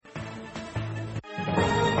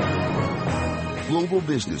Global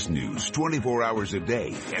business news 24 hours a day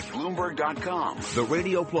at Bloomberg.com, the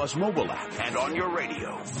Radio Plus mobile app, and on your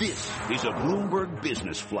radio. This is a Bloomberg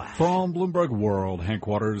Business Flash. From Bloomberg World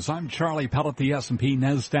headquarters, I'm Charlie Pellet. The S&P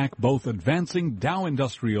NASDAQ both advancing, Dow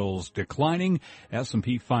Industrials declining,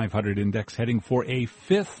 S&P 500 index heading for a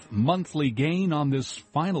fifth monthly gain on this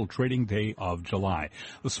final trading day of July.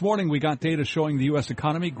 This morning we got data showing the U.S.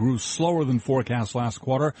 economy grew slower than forecast last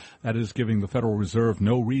quarter. That is giving the Federal Reserve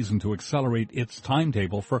no reason to accelerate its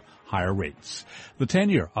timetable for higher rates. The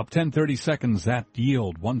 10-year up 10/30 seconds, that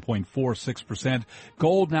yield 1.46%.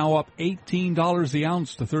 Gold now up $18 the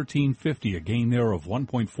ounce to $13.50, a gain there of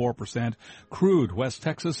 1.4%. Crude West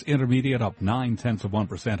Texas Intermediate up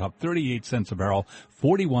 0.9%, up 38 cents a barrel,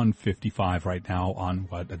 41.55 right now on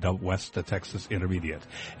West Texas Intermediate.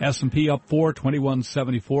 S&P up 4,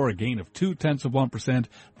 21.74, a gain of 0.2%.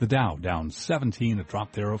 The Dow down 17, a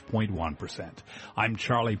drop there of 0.1%. I'm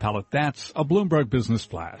Charlie Pellet. That's a Bloomberg Business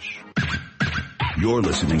Flash. You're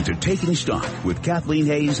listening to Taking Stock with Kathleen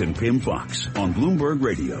Hayes and Pimm Fox on Bloomberg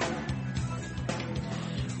Radio.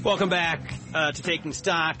 Welcome back to Taking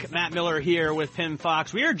Stock. Matt Miller here with Pimm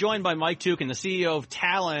Fox. We are joined by Mike Tuchen, the CEO of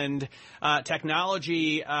Talend,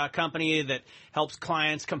 technology company that helps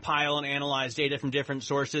clients compile and analyze data from different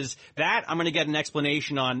sources. That I'm going to get an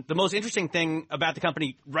explanation on. The most interesting thing about the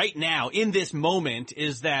company right now in this moment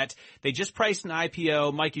is that they just priced an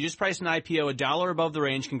IPO. Mike, you just priced an IPO $1 above the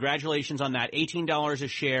range. Congratulations on that. $18 a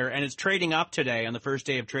share, and it's trading up today on the first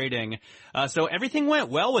day of trading. So everything went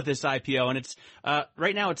well with this IPO, and it's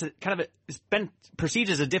right now it's been perceived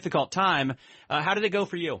as a difficult time. How did it go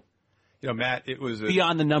for you? You know, Matt, it was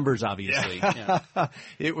beyond the numbers, obviously. Yeah.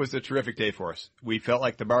 It was a terrific day for us. We felt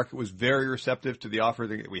like the market was very receptive to the offer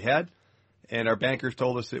that we had, and our bankers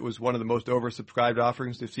told us it was one of the most oversubscribed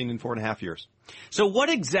offerings they've seen in 4.5 years. So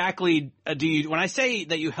what exactly do you, when I say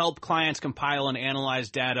that you help clients compile and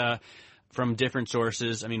analyze data from different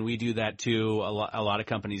sources, I mean, we do that too. A lot of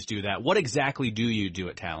companies do that. What exactly do you do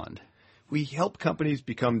at Talend? We help companies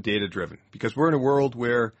become data-driven because we're in a world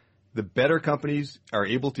where the better companies are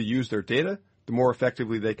able to use their data, the more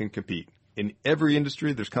effectively they can compete. In every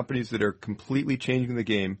industry, there's companies that are completely changing the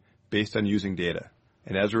game based on using data.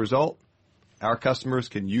 And as a result, our customers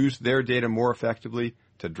can use their data more effectively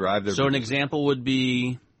to drive their business. An example would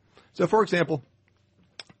be? So, for example,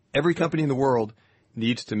 every company in the world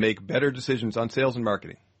needs to make better decisions on sales and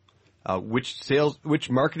marketing. Which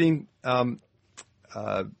marketing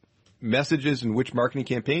messages and which marketing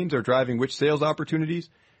campaigns are driving which sales opportunities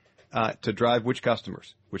to drive which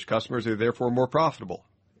customers are therefore more profitable.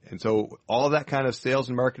 And so all of that kind of sales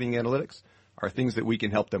and marketing analytics are things that we can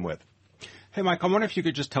help them with. Hey, Mike, I wonder if you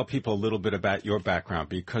could just tell people a little bit about your background,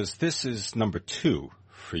 because this is number 2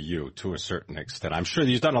 for you to a certain extent. I'm sure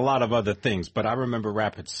you've done a lot of other things, but I remember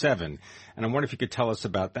Rapid7, and I wonder if you could tell us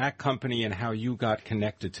about that company and how you got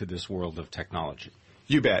connected to this world of technology.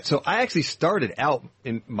 You bet. So I actually started out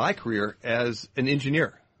in my career as an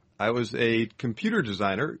engineer. I was a computer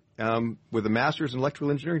designer with a master's in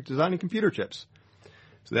electrical engineering, designing computer chips.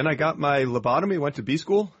 So then I got my lobotomy, went to B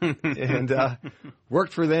school, and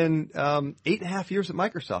worked for then 8.5 years at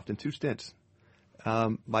Microsoft in 2 stints.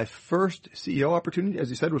 My first CEO opportunity,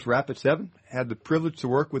 as you said, was Rapid7. Had the privilege to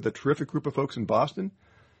work with a terrific group of folks in Boston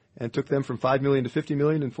and took them from $5 million to $50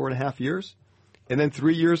 million in 4.5 years. And then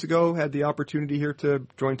 3 years ago, had the opportunity here to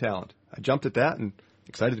join Talend. I jumped at that and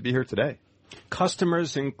excited to be here today.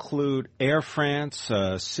 Customers include Air France,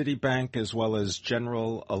 Citibank, as well as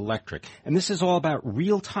General Electric. And this is all about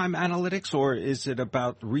real-time analytics, or is it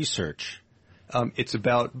about research? It's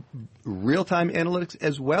about real-time analytics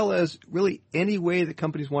as well as really any way that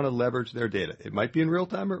companies want to leverage their data. It might be in real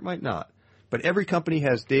time or it might not. But every company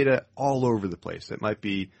has data all over the place. It might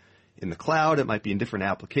be in the cloud, it might be in different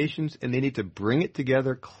applications, and they need to bring it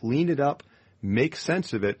together, clean it up, make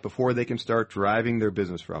sense of it before they can start driving their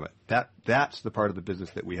business from it. That's the part of the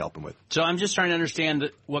business that we help them with. So I'm just trying to understand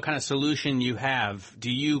what kind of solution you have.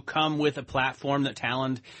 Do you come with a platform that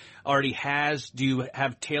Talend already has? Do you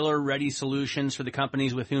have tailor-ready solutions for the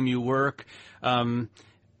companies with whom you work? How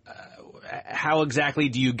exactly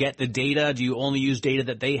do you get the data? Do you only use data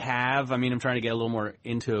that they have? I mean, I'm trying to get a little more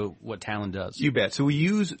into what Talend does. You bet. So we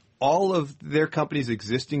use all of their company's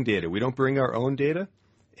existing data. We don't bring our own data.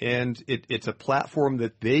 And it's a platform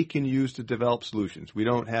that they can use to develop solutions. We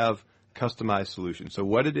don't have customized solutions. So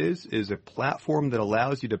what it is a platform that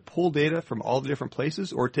allows you to pull data from all the different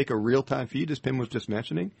places or take a real-time feed, as Pimm was just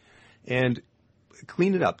mentioning, and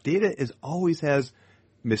clean it up. Data always has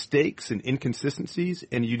mistakes and inconsistencies,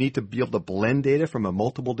 and you need to be able to blend data from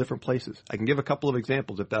multiple different places. I can give a couple of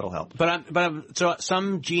examples if that'll help. So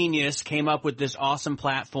some genius came up with this awesome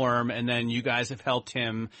platform, and then you guys have helped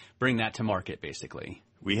him bring that to market, basically.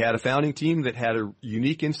 We had a founding team that had a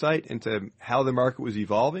unique insight into how the market was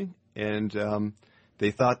evolving, and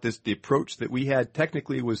they thought the approach that we had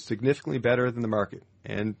technically was significantly better than the market,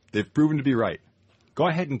 and they've proven to be right. Go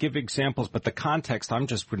ahead and give examples, but the context I'm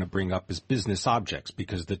just going to bring up is business objects,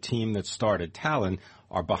 because the team that started Talend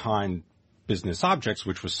are behind business objects,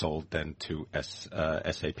 which was sold then to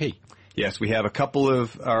SAP. Yes, we have a couple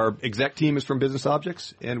of our exec team is from Business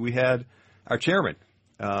Objects, and we had our chairman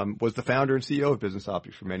was the founder and CEO of Business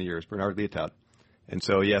Objects for many years, Bernard Liautaud. And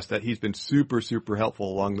so, yes, that he's been super, super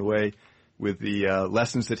helpful along the way with the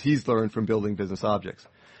lessons that he's learned from building Business Objects.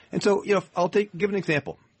 And so, I'll give an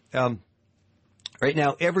example. Right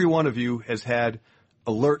now, every one of you has had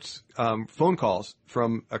alerts, phone calls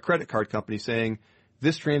from a credit card company saying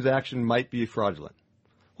this transaction might be fraudulent.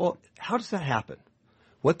 Well, how does that happen?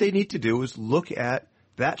 What they need to do is look at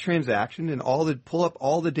that transaction and pull up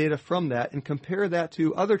all the data from that and compare that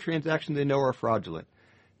to other transactions they know are fraudulent.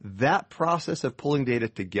 That process of pulling data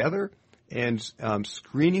together and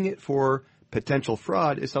screening it for potential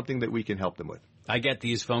fraud is something that we can help them with. I get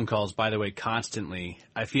these phone calls, by the way, constantly.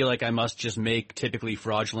 I feel like I must just make typically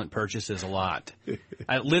fraudulent purchases a lot.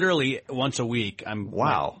 Literally once a week.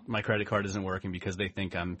 Wow. My credit card isn't working because they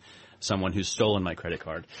think I'm someone who's stolen my credit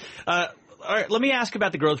card. All right, let me ask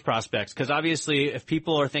about the growth prospects, because obviously if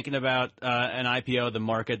people are thinking about an IPO, the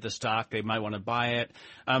market, the stock, they might want to buy it.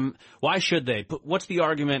 Why should they? What's the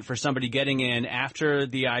argument for somebody getting in after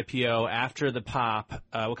the IPO, after the pop?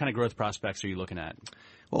 What kind of growth prospects are you looking at?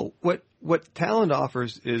 Well, what Talend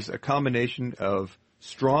offers is a combination of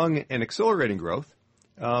strong and accelerating growth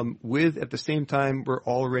with, at the same time, we're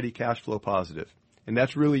already cash flow positive. And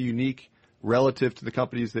that's really unique relative to the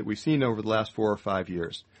companies that we've seen over the last 4 or 5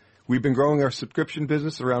 years. We've been growing our subscription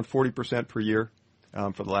business around 40% per year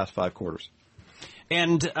for the last 5 quarters.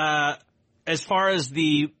 And as far as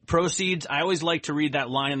the proceeds, I always like to read that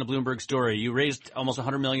line in the Bloomberg story. You raised almost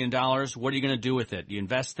 $100 million. What are you going to do with it? You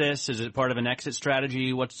invest this? Is it part of an exit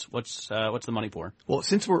strategy? What's the money for? Well,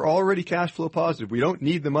 since we're already cash flow positive, we don't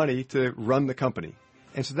need the money to run the company.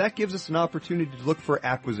 And so that gives us an opportunity to look for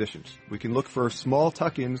acquisitions. We can look for small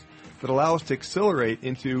tuck-ins that allow us to accelerate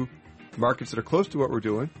into markets that are close to what we're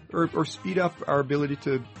doing, or speed up our ability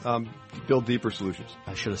to build deeper solutions.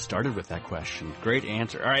 I should have started with that question. Great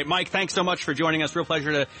answer. All right, Mike, thanks so much for joining us. Real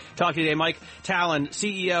pleasure to talk to you today. Mike Tuchen,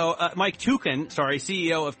 CEO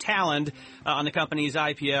of Talend on the company's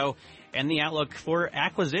IPO and the outlook for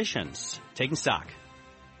acquisitions. Taking stock.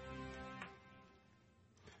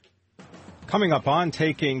 Coming up on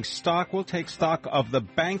Taking Stock, we'll take stock of the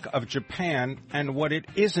Bank of Japan and what it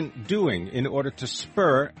isn't doing in order to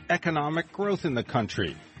spur economic growth in the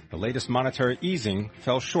country. The latest monetary easing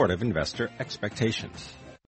fell short of investor expectations.